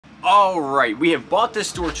Alright, we have bought this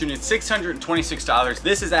storage unit, $626.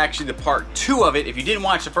 This is actually the part 2 of it. If you didn't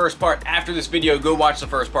watch the first part, after this video, go watch the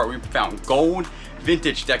first part. We found gold,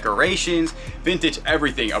 vintage decorations, vintage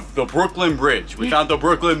everything of the Brooklyn Bridge. We found the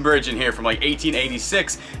Brooklyn Bridge in here from like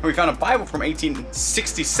 1886, and we found a Bible from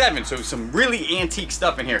 1867, so some really antique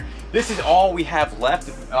stuff in here. This is all we have left.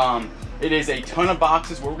 It is a ton of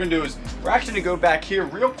boxes. What we're gonna do is, we're actually gonna go back here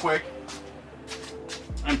real quick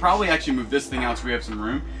and probably actually move this thing out so we have some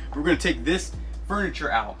room. We're gonna take this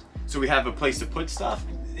furniture out so we have a place to put stuff.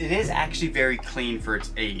 It is actually very clean for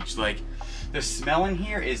its age. Like, the smell in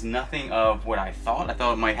here is nothing of what I thought. I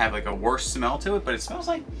thought it might have like a worse smell to it, but it smells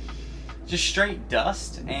like just straight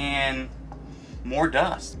dust and more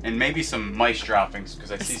dust. And maybe some mice droppings,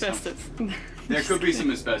 because I see some. There could be some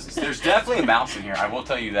asbestos. There's definitely a mouse in here, I will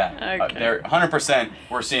tell you that. Okay. There, 100%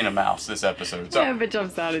 we're seeing a mouse this episode. So, yeah, if it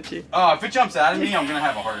jumps out at you. Oh, if it jumps out at me, I'm gonna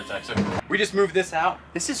have a heart attack. So we just moved this out.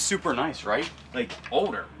 This is super nice, right? Like,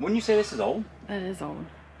 older. Wouldn't you say this is old? That is old.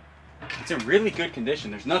 It's in really good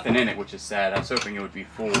condition. There's nothing in it, which is sad. I was hoping it would be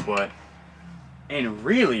full, but in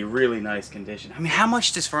really, really nice condition. I mean, how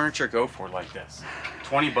much does furniture go for like this?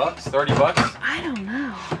 20 bucks? 30 bucks? I don't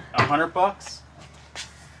know. 100 bucks?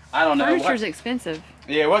 I don't know. Furniture's expensive.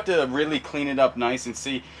 Yeah, we'll have to really clean it up nice and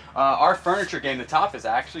see. Our furniture game, the top is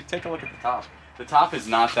actually, take a look at the top. The top is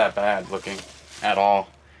not that bad looking at all.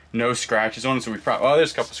 No scratches on it, so we probably, oh,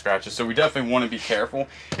 there's a couple scratches, so we definitely want to be careful.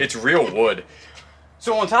 It's real wood.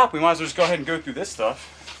 So on top, we might as well just go ahead and go through this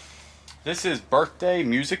stuff. This is Birthday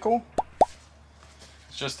Musical.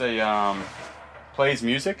 It's just a, plays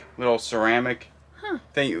music, little ceramic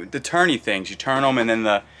thing. The turny things, you turn them and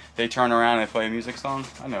then they turn around and they play a music song.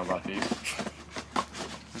 I know about these.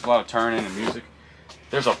 There's a lot of turning and music.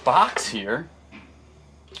 There's a box here.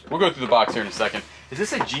 We'll go through the box here in a second. Is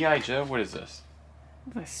this a G.I. Joe? What is this?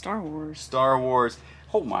 It's like Star Wars. Star Wars.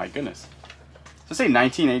 Oh my goodness. Does it say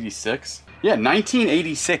 1986? Yeah,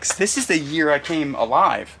 1986. This is the year I came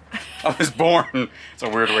alive. I was born. It's a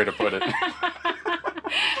weird way to put it.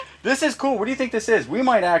 This is cool. What do you think this is? We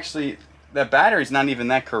might actually... That battery's not even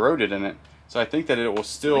that corroded in it. So I think that it will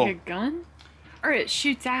still... Like a gun? Or it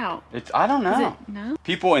shoots out? I don't know. No?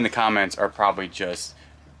 People in the comments are probably just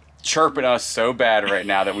chirping us so bad right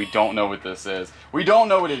now that we don't know what this is. We don't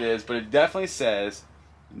know what it is, but it definitely says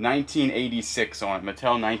 1986 on it.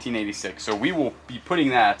 Mattel 1986. So we will be putting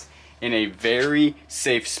that in a very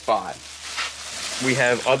safe spot. We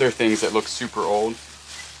have other things that look super old.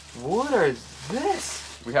 What is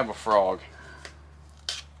this? We have a frog.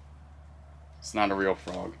 It's not a real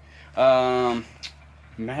frog.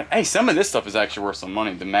 Hey, some of this stuff is actually worth some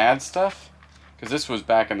money. The Mad stuff, because this was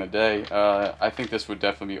back in the day. I think this would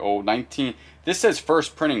definitely be old. This says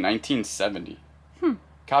first printing 1970.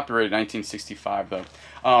 Copyrighted 1965 though,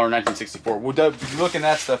 or 1964. We'll be looking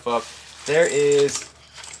that stuff up. There is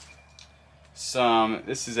some.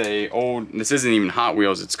 This is a old. This isn't even Hot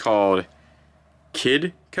Wheels. It's called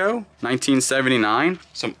Kidco 1979.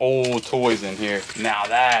 Some old toys in here. Now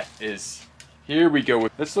that is. Here we go.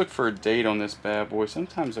 Let's look for a date on this bad boy.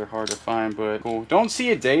 Sometimes they're hard to find, but cool. Don't see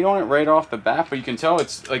a date on it right off the bat, but you can tell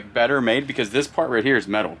it's like better made because this part right here is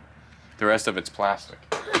metal. The rest of it's plastic.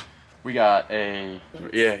 We got a,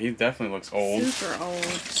 yeah, he definitely looks old. Super old.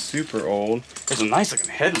 Super old. There's a nice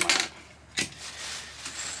looking headlamp.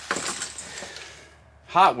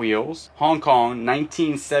 Hot Wheels, Hong Kong,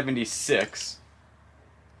 1976.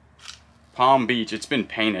 Palm Beach. It's been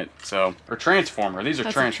painted, so. Or Transformer. These are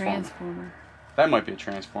Transformers. Transformer. That might be a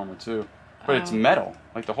Transformer too. But it's metal.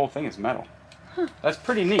 Like the whole thing is metal. That's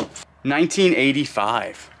pretty neat.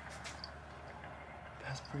 1985.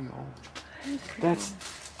 That's pretty old.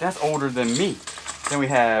 That's older than me. Then we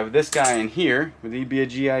have this guy in here. Would he be a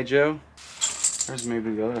G.I. Joe? There's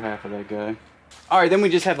maybe the other half of that guy. Alright, then we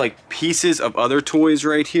just have like pieces of other toys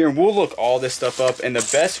right here. We'll look all this stuff up, and the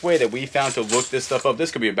best way that we found to look this stuff up,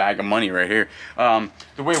 this could be a bag of money right here.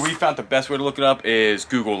 The way we found the best way to look it up is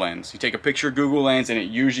Google Lens. You take a picture of Google Lens and it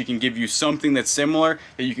usually can give you something that's similar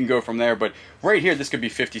that you can go from there. But right here, this could be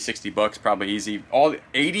 50, 60 bucks, probably easy. All the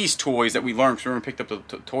 80s toys that we learned, because we picked up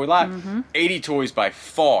the toy lot, 80 toys by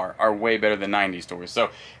far are way better than 90s toys. So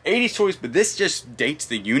 80s toys, but this just dates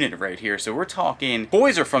the unit right here. So we're talking,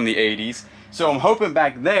 toys are from the 80s. So I'm hoping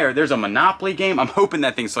back there's a Monopoly game. I'm hoping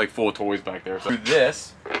that thing's like full of toys back there. So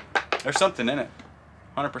this, there's something in it.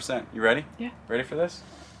 100%. You ready? Yeah. Ready for this?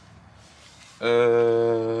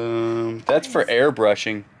 That's for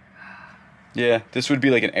airbrushing. Yeah, this would be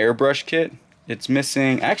like an airbrush kit. It's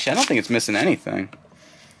missing, actually I don't think it's missing anything.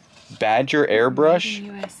 Badger airbrush. Made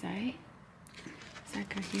in USA. Does that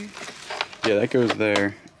go here? Yeah, that goes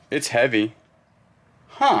there. It's heavy.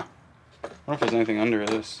 Huh. wonder if there's anything under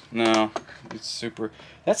this. No, it's super.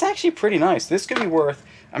 That's actually pretty nice. This could be worth,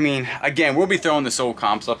 I mean, again, we'll be throwing the sold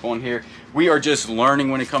comp stuff on here. We are just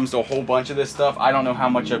learning when it comes to a whole bunch of this stuff. I don't know how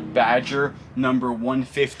much a Badger number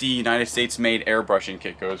 150 United States made airbrushing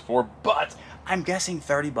kit goes for, but I'm guessing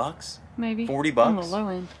 30 bucks. Maybe. 40 bucks. On the low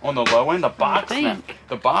end. On the low end, the box.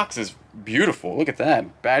 The box is beautiful. Look at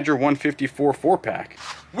that. Badger 154 4-pack.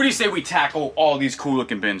 What do you say we tackle all these cool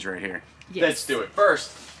looking bins right here? Yes. Let's do it.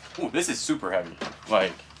 First, ooh, this is super heavy.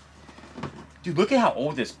 Like, dude, look at how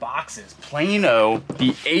old this box is. Plano,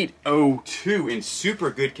 the 802 in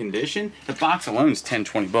super good condition. The box alone is 10,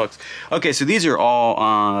 20 bucks. Okay, so these are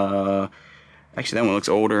all, actually that one looks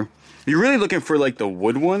older. You're really looking for like the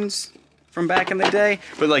wood ones from back in the day,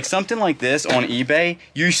 but like something like this on eBay,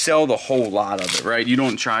 you sell the whole lot of it, right? You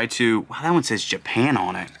don't try to, wow, that one says Japan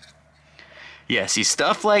on it. Yeah, see,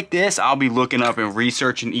 stuff like this, I'll be looking up and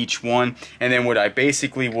researching each one, and then what I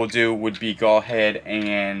basically will do would be go ahead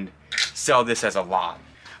and sell this as a lot.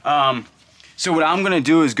 So what I'm gonna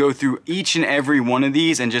do is go through each and every one of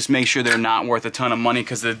these and just make sure they're not worth a ton of money,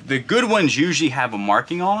 because the good ones usually have a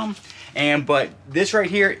marking on them. But this right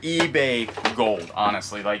here, eBay gold,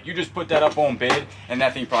 honestly. Like, you just put that up on bid, and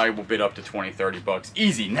that thing probably will bid up to 20, 30 bucks.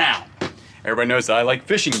 Easy. Now, everybody knows that I like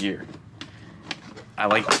fishing gear. I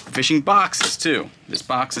like fishing boxes, too. This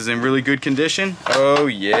box is in really good condition. Oh,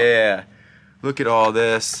 yeah. Look at all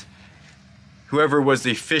this. Whoever was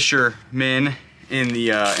the fisherman in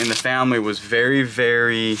the family was very,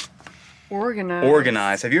 very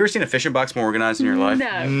organized. Have you ever seen a fishing box more organized in your life?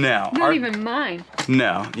 No. No. Not even mine.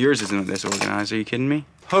 No. Yours isn't this organized. Are you kidding me?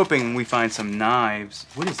 Hoping we find some knives.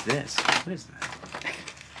 What is this? What is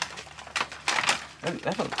that?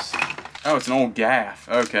 That looks... Oh, it's an old gaff.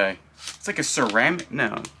 Okay. It's like a ceramic...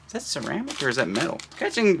 No. Is that ceramic or is that metal?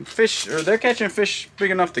 Catching fish... Or they're catching fish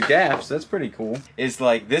big enough to gaff, so that's pretty cool. It's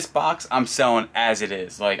like this box I'm selling as it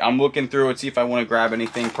is. Like, I'm looking through it, see if I want to grab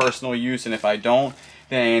anything personal use, and if I don't,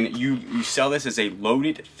 then you sell this as a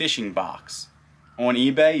loaded fishing box on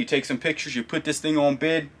eBay. You take some pictures, you put this thing on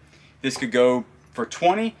bid. This could go for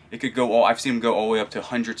 20. It could go all, I've seen them go all the way up to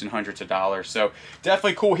hundreds and hundreds of dollars. So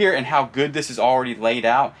definitely cool here, and how good this is already laid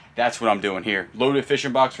out. That's what I'm doing here. Loaded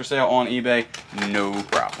fishing box for sale on eBay, no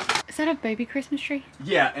problem. Is that a baby Christmas tree?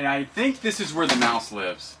 Yeah, and I think this is where the mouse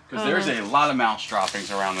lives, because there's a lot of mouse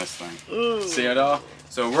droppings around this thing. Ooh. See it all?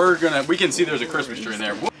 So we can see there's a Christmas tree in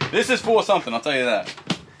there. This is full of something, I'll tell you that.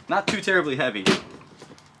 Not too terribly heavy.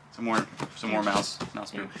 Some more mouse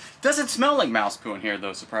poo. Doesn't smell like mouse poo in here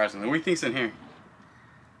though, surprisingly. What do you think's in here?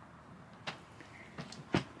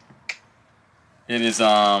 It is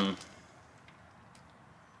like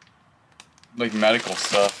medical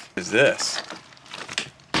stuff. What is this?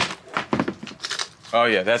 Oh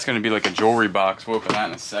yeah, that's gonna be like a jewelry box. We'll open that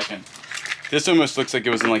in a second. This almost looks like it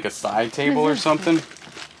was in like a side table or something.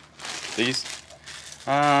 These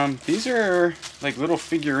are like little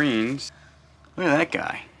figurines. Look at that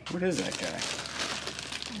guy. What is that guy?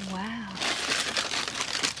 Wow.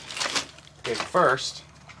 Okay, first,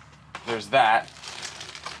 there's that.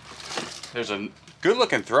 There's a good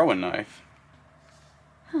looking throwing knife.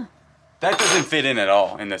 Huh. That doesn't fit in at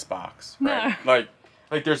all in this box. Right? No.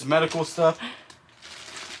 Like there's medical stuff.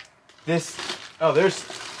 This, oh, there's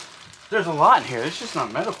a lot in here. It's just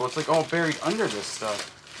not medical. It's like all buried under this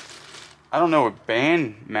stuff. I don't know what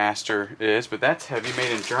Bandmaster is, but that's heavy,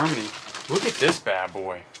 made in Germany. Look at this bad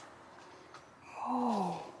boy.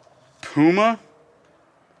 Oh. Puma,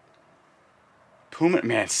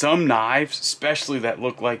 man, some knives, especially that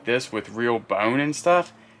look like this with real bone and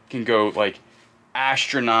stuff, can go like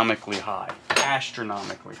astronomically high.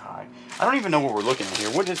 Astronomically high. I don't even know what we're looking at here.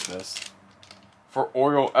 What is this? For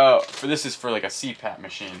oil, this is for like a CPAP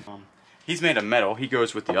machine. He's made of metal. He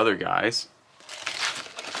goes with the other guys.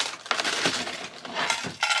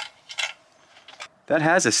 That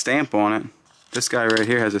has a stamp on it. This guy right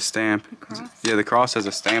here has a stamp. The cross? Yeah, the cross has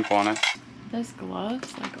a stamp on it. Those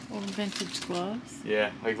gloves, like old vintage gloves.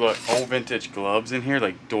 Yeah, like look, old vintage gloves in here,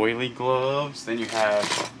 like doily gloves. Then you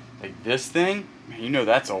have like this thing. Man, you know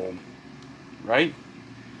that's old, right?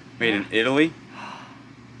 Made in Italy.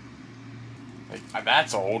 Like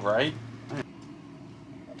that's old, right?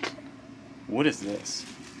 What is this?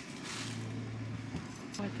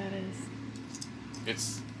 What that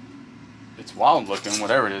is? It's wild looking,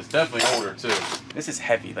 whatever it is. Definitely older too. This is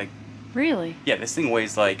heavy, like. Really? Yeah, this thing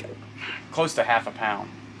weighs like close to half a pound.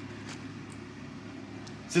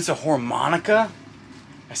 Is this a harmonica?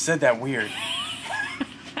 I said that weird.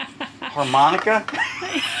 Harmonica?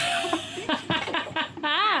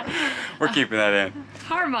 We're keeping that in.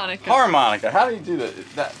 Harmonica. Harmonica. How do you do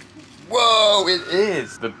that? Whoa, it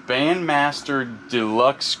is. The Bandmaster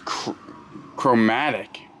Deluxe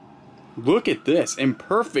chromatic. Look at this, in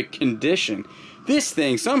perfect condition. This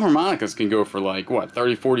thing, some harmonicas can go for like, what,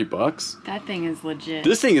 30, 40 bucks? That thing is legit.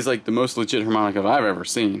 This thing is like the most legit harmonica I've ever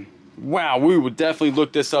seen. Wow, we would definitely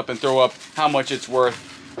look this up and throw up how much it's worth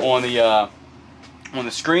on the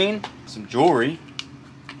screen. Some jewelry.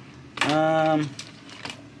 I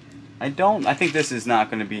think this is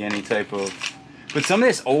not going to be any type of, but some of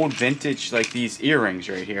this old vintage, like these earrings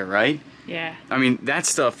right here, right? Yeah. I mean, that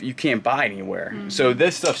stuff you can't buy anywhere. So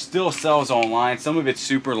this stuff still sells online. Some of it's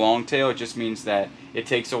super long tail. It just means that it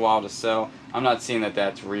takes a while to sell. I'm not seeing that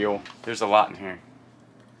that's real. There's a lot in here.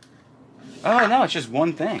 Oh, no, it's just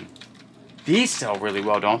one thing. These sell really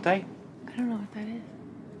well, don't they? I don't know what that is.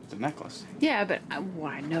 It's a necklace. Yeah, but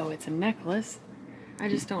well, I know it's a necklace. I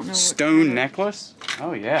just don't know what Stone necklace?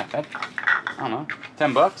 Oh, yeah. That, I don't know.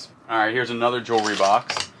 10 bucks? All right, here's another jewelry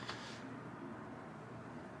box.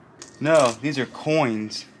 No, these are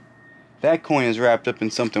coins. That coin is wrapped up in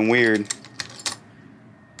something weird.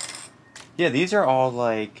 Yeah, these are all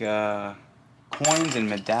like coins and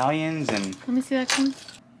medallions and... Let me see that coin.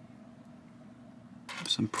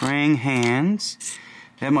 Some praying hands.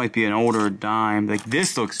 That might be an older dime. Like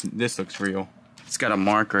this looks real. It's got a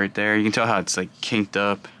mark right there. You can tell how it's like kinked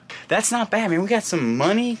up. That's not bad, man. We got some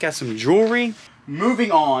money, got some jewelry.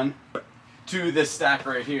 Moving on to this stack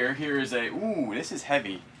right here. Here is a, ooh, this is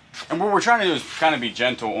heavy. And what we're trying to do is kind of be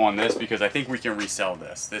gentle on this because I think we can resell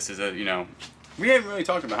this. This is a, you know, we haven't really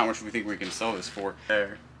talked about how much we think we can sell this for.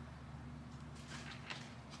 There.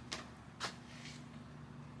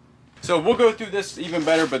 So we'll go through this even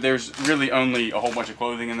better, but there's really only a whole bunch of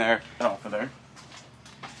clothing in there. Get off of there.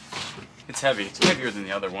 It's heavy. It's heavier than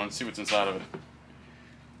the other one. Let's see what's inside of it.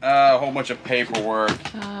 A whole bunch of paperwork.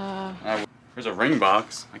 There's a ring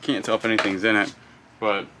box. I can't tell if anything's in it,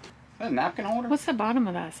 but is that a napkin holder? What's the bottom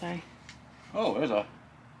of that say? Oh, there's a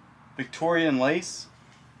Victorian lace.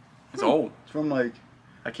 It's old. It's from like,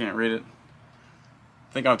 I can't read it.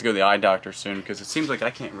 I think I'll have to go to the eye doctor soon because it seems like I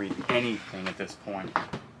can't read anything at this point.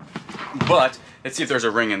 But let's see if there's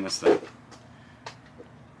a ring in this thing.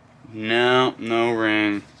 No, no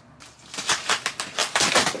ring.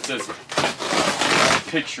 It says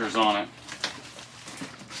pictures on it.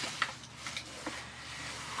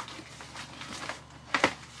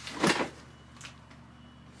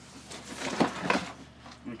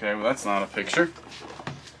 Okay, well that's not a picture.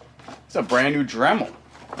 It's a brand new Dremel.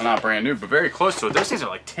 Well, not brand new, but very close to it. Those things are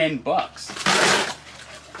like 10 bucks.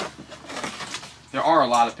 There are a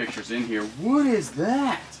lot of pictures in here. What is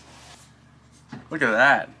that? Look at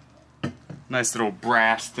that. Nice little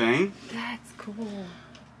brass thing. That's cool.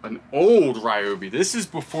 An old Ryobi. This is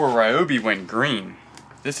before Ryobi went green.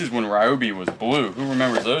 This is when Ryobi was blue. Who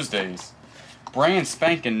remembers those days? Brand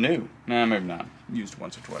spanking new. Nah, maybe not. Used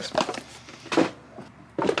once or twice.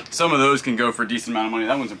 Some of those can go for a decent amount of money.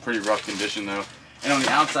 That one's in pretty rough condition though. And on the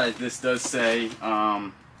outside, this does say,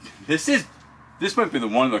 this might be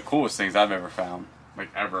one of the coolest things I've ever found. Like,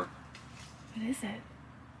 ever. What is it?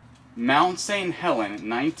 Mount St. Helen,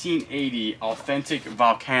 1980, authentic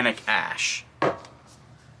volcanic ash.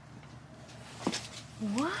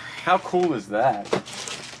 What? How cool is that?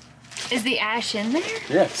 Is the ash in there?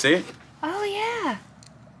 Yeah, see it? Oh, yeah.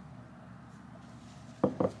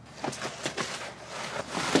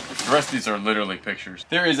 The rest of these are literally pictures.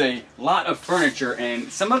 There is a lot of furniture, and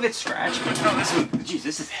some of it's scratched, but no, this one, geez,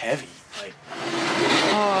 this is heavy. Like,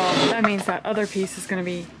 oh, that means that other piece is going to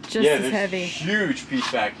be just as heavy. Huge piece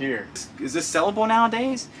back here. Is this sellable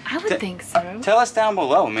nowadays? I would think so. Tell us down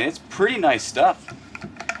below. I mean, it's pretty nice stuff.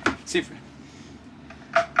 Let's see if...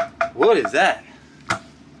 What is that?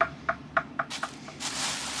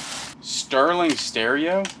 Sterling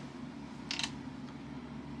stereo?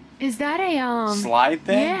 Is that a slide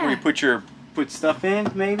thing? Yeah. Where you put stuff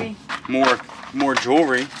in, maybe? More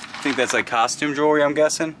jewelry. I think that's like costume jewelry, I'm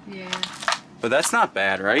guessing. Yeah. But that's not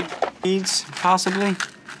bad, right? Beads, possibly?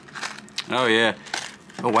 Oh yeah.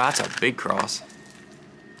 Oh wow, that's a big cross.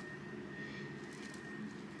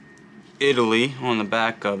 Italy on the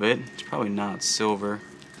back of it. It's probably not silver.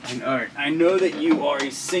 Alright, I know that you are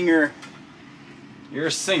a singer. You're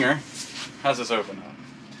a singer. How's this open up?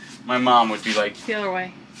 My mom would be like... The other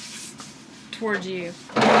way. Towards you.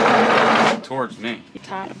 Towards me.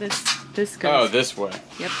 Top, this goes. Oh, this way.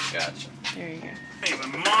 Yep. Gotcha. There you go. Hey, a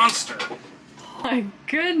monster! Oh my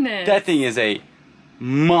goodness. That thing is a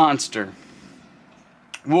monster.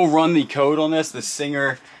 We'll run the code on this, the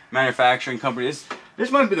Singer Manufacturing Company.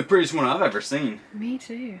 This might be the prettiest one I've ever seen. Me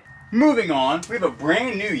too. Moving on, we have a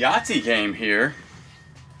brand new Yahtzee game here.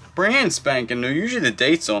 Brand spanking new. Usually the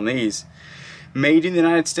dates on these. Made in the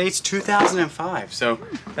United States, 2005. So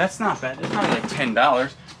that's not bad. It's probably like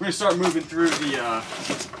 $10. gonna start moving through the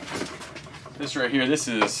this right here. This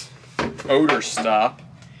is odor stop.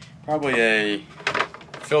 Probably a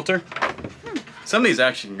filter. Some of these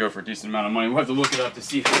actually can go for a decent amount of money. We'll have to look it up to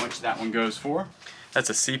see how much that one goes for. That's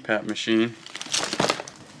a CPAP machine.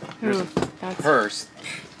 Here's a purse.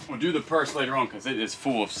 We'll do the purse later on because it is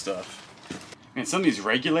full of stuff. And some of these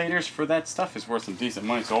regulators for that stuff is worth some decent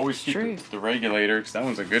money. So always keep the regulator, because that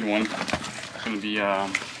one's a good one. It's gonna be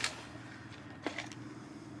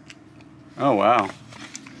oh wow.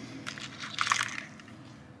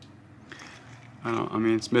 I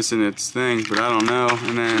mean, it's missing its thing, but I don't know.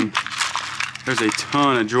 And then there's a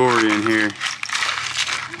ton of jewelry in here.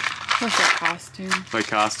 What's that, costume? Like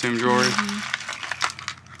costume jewelry.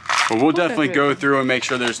 But we'll definitely go through and make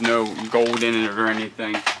sure there's no gold in it or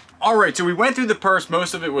anything. Alright, so we went through the purse.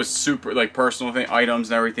 Most of it was super, like, personal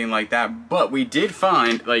items and everything like that. But we did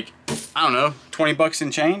find, like, I don't know, 20 bucks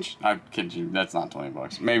and change? I kid you, that's not 20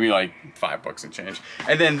 bucks. Maybe like 5 bucks and change.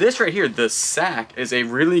 And then this right here, the sack, is a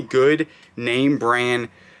really good name brand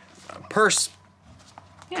purse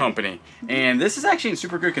company. And this is actually in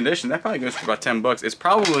super good condition. That probably goes for about 10 bucks. It's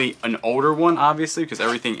probably an older one, obviously, because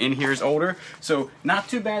everything in here is older. So not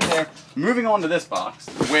too bad there. Moving on to this box.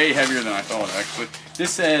 Way heavier than I thought, actually.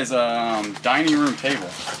 This says dining room table.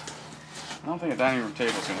 I don't think a dining room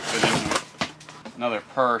table is going to fit in with another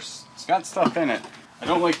purse. It's got stuff in it. I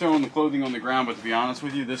don't like throwing the clothing on the ground, but to be honest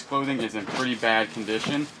with you, this clothing is in pretty bad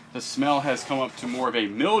condition. The smell has come up to more of a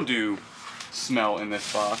mildew smell in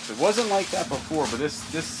this box. It wasn't like that before, but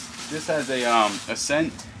this has a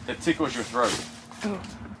scent that tickles your throat. Oh.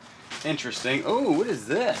 Interesting. Oh, what is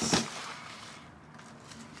this?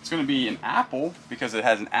 It's going to be an Apple because it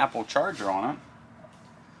has an Apple charger on it.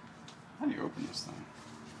 How do you open this thing?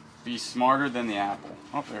 Be smarter than the Apple.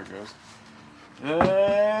 Oh, there it goes.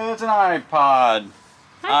 It's an iPod.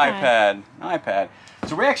 iPad.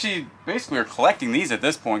 So we actually basically are collecting these at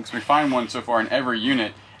this point because we find one so far in every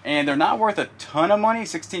unit. And they're not worth a ton of money,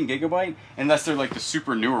 16 gigabyte, unless they're like the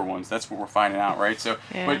super newer ones. That's what we're finding out, right? So,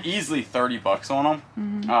 but easily 30 bucks on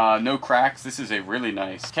them. No cracks. This is a really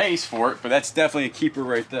nice case for it, but that's definitely a keeper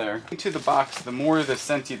right there. To the box, the more the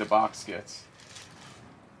scenty the box gets.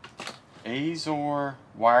 Azor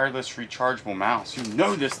wireless rechargeable mouse. You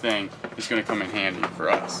know this thing is going to come in handy for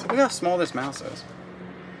us. Look how small this mouse is.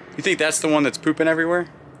 You think that's the one that's pooping everywhere?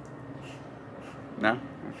 No?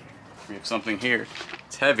 We have something here.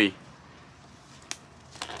 It's heavy.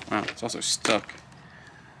 Wow, it's also stuck.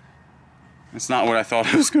 It's not what I thought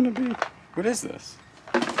it was going to be. What is this?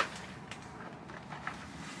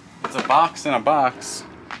 It's a box in a box.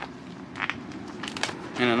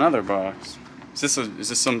 In another box. Is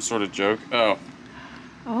this some sort of joke? Oh.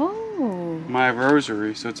 Oh. My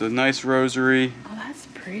rosary. So it's a nice rosary. Oh, that's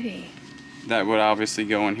pretty. That would obviously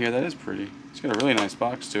go in here. That is pretty. It's got a really nice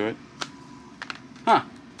box to it. Huh.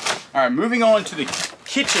 Alright, moving on to the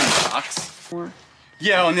kitchen box.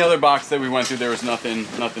 Yeah, on the other box that we went through, there was nothing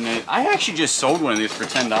in it. I actually just sold one of these for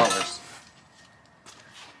 $10.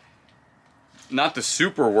 Not the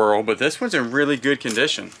super whirl, but this one's in really good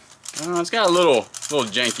condition. I don't know, it's got a little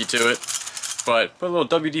janky to it, but put a little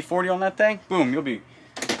WD-40 on that thing, boom, you'll be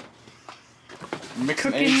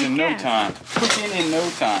mixing eggs in no time. Cooking in no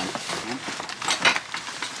time.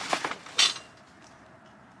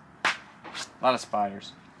 A lot of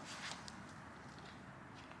spiders.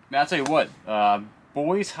 Now, I'll tell you what,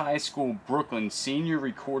 Boys High School Brooklyn Senior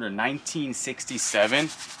Recorder 1967.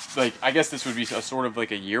 Like, I guess this would be a sort of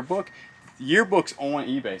like a yearbook. Yearbooks on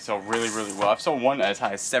eBay sell really, really well. I've sold one as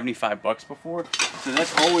high as 75 bucks before. So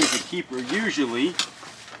that's always a keeper. Usually,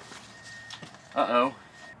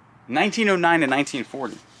 1909 to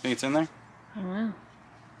 1940. Think it's in there? I don't know.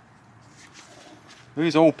 Look at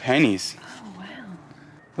these old pennies. Oh, wow.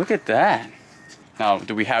 Look at that. Now,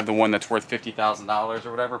 do we have the one that's worth $50,000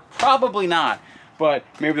 or whatever? Probably not, but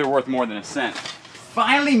maybe they're worth more than a cent.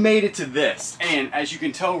 Finally made it to this, and as you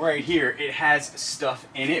can tell right here, it has stuff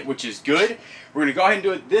in it, which is good. We're gonna go ahead and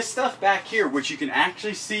do it. This stuff back here, which you can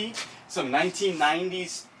actually see, some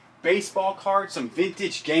 1990s baseball cards, some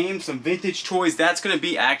vintage games, some vintage toys. That's gonna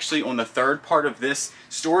be actually on the third part of this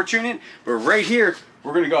storage unit, but right here,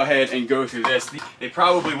 we're gonna go ahead and go through this. They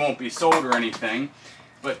probably won't be sold or anything,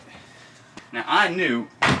 but now I knew.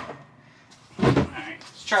 Alright,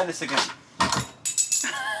 let's try this again.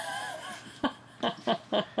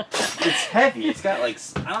 It's heavy. It's got like,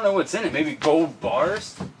 I don't know what's in it. Maybe gold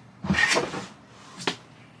bars?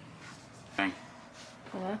 Well,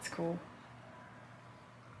 that's cool.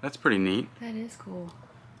 That's pretty neat. That is cool.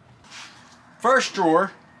 First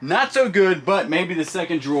drawer, not so good, but maybe the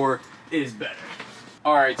second drawer is better.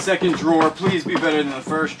 Alright, second drawer, please be better than the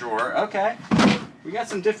first drawer. Okay. We got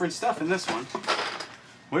some different stuff in this one.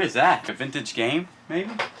 What is that? A vintage game,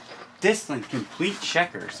 maybe? Discipline Complete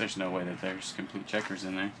Checkers. There's no way that there's complete checkers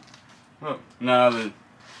in there. Oh, no,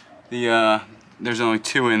 there's only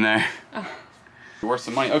 2 in there. Oh. Worth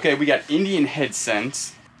some money. Okay, we got Indian head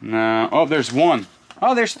cents. No. Oh, there's 1.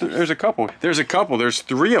 Oh, there's a couple. There's a couple. There's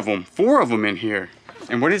 3 of them. 4 of them in here.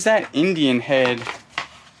 And what is that? Indian head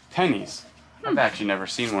pennies. I've actually never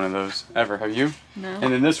seen one of those ever. Have you? No.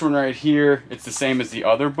 And then this one right here, it's the same as the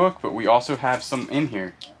other book, but we also have some in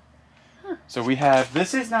here. Huh. So we have,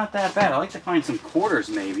 this is not that bad. I like to find some quarters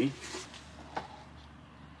maybe.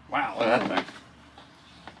 Wow, look at that thing.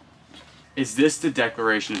 Is this the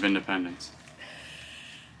Declaration of Independence?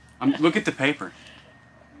 Look at the paper.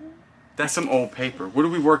 That's some old paper. What are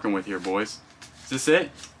we working with here, boys? Is this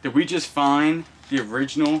it? Did we just find the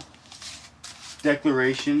original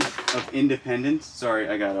Declaration of Independence? Sorry,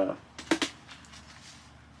 I got a...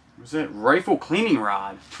 What's that? Rifle cleaning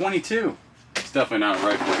rod. 22. It's definitely not a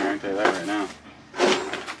rifle here, I can tell you that right now.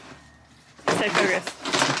 Stay focused.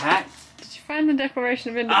 Hat? Did you find the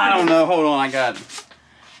Declaration of Independence? I don't know. Hold on, I got...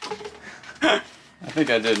 I think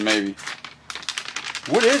I did, maybe.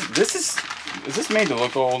 What is... Is this made to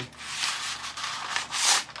look old?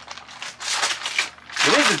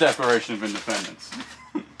 It is the Declaration of Independence.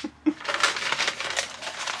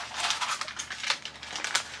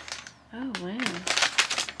 Oh, wow.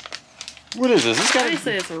 What is this? This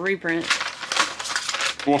Obviously, it's a reprint.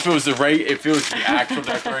 Well, if it was the actual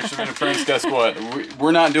Declaration of Independence, guess what?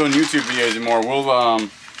 We're not doing YouTube videos anymore.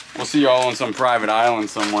 We'll see y'all on some private island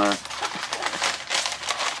somewhere.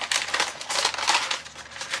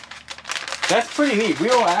 That's pretty neat. We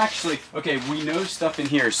will actually, okay, we know stuff in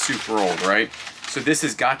here is super old, right? So this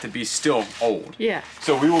has got to be still old. Yeah.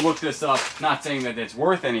 So we will look this up, not saying that it's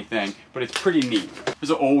worth anything, but it's pretty neat. There's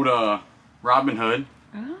an old Robin Hood,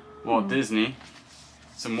 Walt Disney,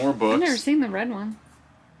 some more books. I've never seen the red one.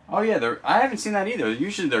 Oh yeah, I haven't seen that either.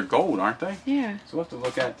 Usually they're gold, aren't they? Yeah. So we'll have to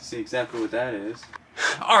look at to see exactly what that is.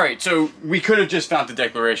 Alright, so we could have just found the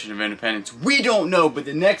Declaration of Independence. We don't know, but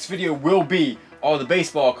the next video will be all the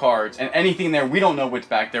baseball cards and anything there. We don't know what's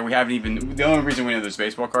back there. We haven't even, the only reason we know there's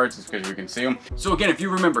baseball cards is because we can see them. So again, if you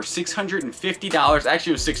remember, $650, actually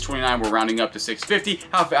it was $629, we're rounding up to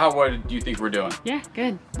 $650. What do you think we're doing? Yeah,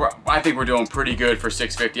 good. I think we're doing pretty good for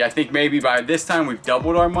 $650. I think maybe by this time we've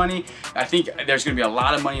doubled our money. I think there's gonna be a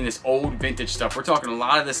lot of money in this old vintage stuff. We're talking a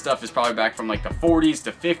lot of this stuff is probably back from like the 40s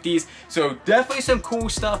to 50s. So definitely some cool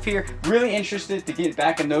stuff here. Really interested to get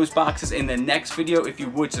back in those boxes in the next video. If you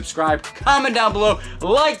would subscribe, comment down below,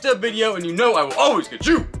 like the video, and you know I will always get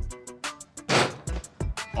you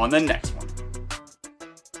on the next one.